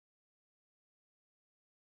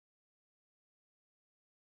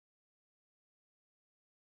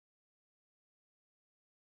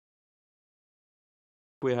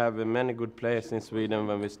We have many good players in Sweden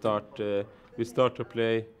when we start to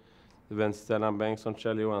play. When Stellan Bengtsson,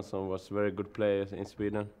 Kjell Johansson was very good players in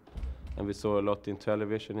Sweden, and we saw a lot in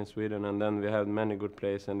television in Sweden. And then we had many good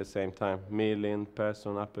players at the same time: Milin,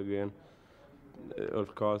 Persson, Appelgren,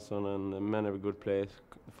 Ulf Karlsson, and many good players.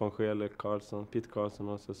 Von Schele, Karlsson, Pete Karlsson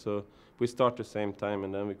also. So we start the same time,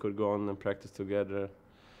 and then we could go on and practice together.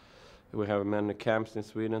 We have many camps in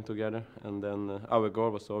Sweden together, and then our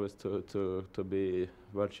goal was always to be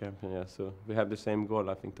world champion. Yeah, so we have the same goal,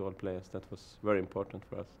 I think, to all players. That was very important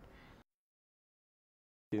for us.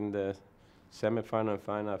 In the semi-final and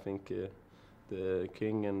final, I think the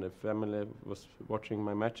king and the family was watching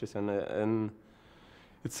my matches, and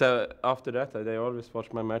it's after that they always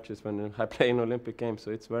watch my matches when I play in Olympic Games.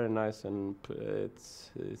 So it's very nice, and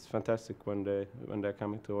it's fantastic when they're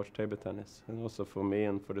coming to watch table tennis, and also for me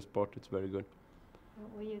and for the sport, it's very good.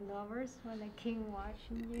 Were you nervous when the king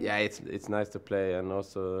watching you? Yeah, it's nice to play, and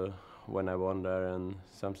also when I won there and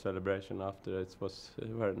some celebration after, it was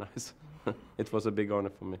very nice. It was a big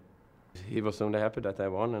honor for me. He was only happy that I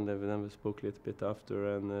won, and then we spoke a little bit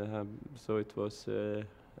after, and so it was.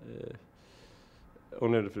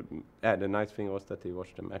 Only the nice thing was that he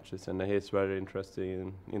watched the matches, and he's very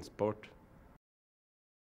interested in sport.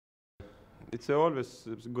 It's always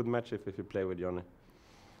a good match if you play with Johnny.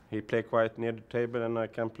 He play quite near the table, and I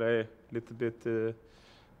can play a little bit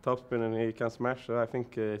topspin, and he can smash. So I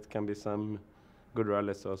think it can be some good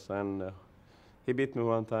rallies also. And he beat me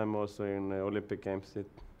one time also in Olympic Games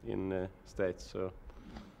in States. So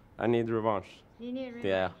I need revanche. You need revanche?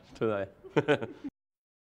 Yeah, today.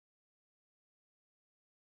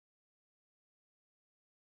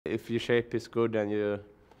 If your shape is good,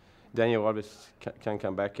 then you always can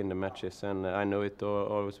come back in the matches, and I know it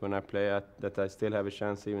always when I play that I still have a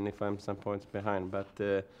chance, even if I'm some points behind.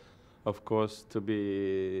 But of course, to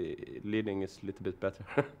be leading is a little bit better,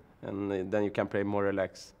 and then you can play more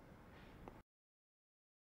relaxed.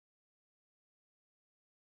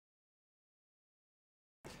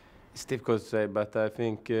 It's difficult to say, but I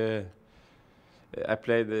think I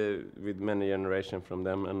played with many generations from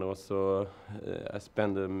them, and also I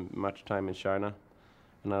spent much time in China,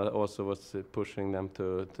 and I also was pushing them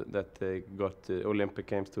to that they got Olympic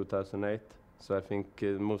Games 2008. So I think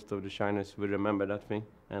most of the Chinese will remember that thing,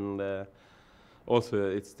 and also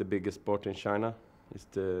it's the biggest sport in China. It's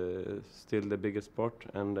still the biggest sport,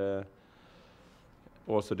 and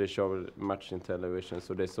also they show much in television,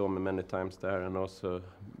 so they saw me many times there, and also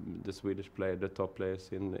the Swedish player, the top players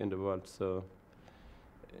in the world.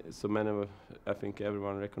 So many, I think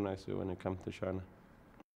everyone recognizes you when you come to China.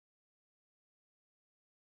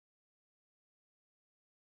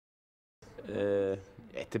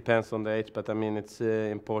 It depends on the age, but I mean it's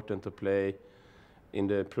important to play in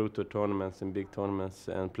the Pro Tour tournaments, in big tournaments,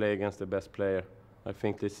 and play against the best player. I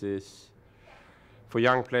think this is, for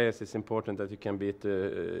young players, it's important that you can beat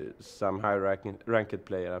some high-ranked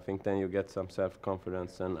player. I think then you get some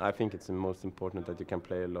self-confidence, and I think it's the most important that you can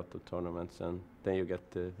play a lot of tournaments, and then you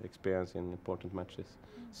get the experience in important matches.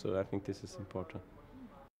 So I think this is important.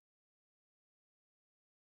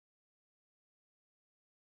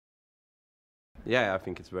 Yeah, I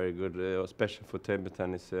think it's very good, especially for table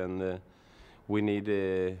tennis, and we need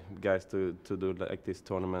guys to do like these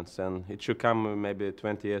tournaments, and it should come maybe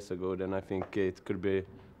 20 years ago. Then I think it could be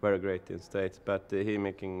very great in States. But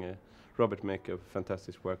Robert make a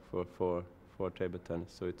fantastic work for table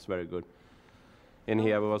tennis, so it's very good. And he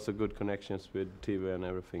have also good connections with TV and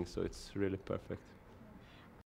everything, so it's really perfect.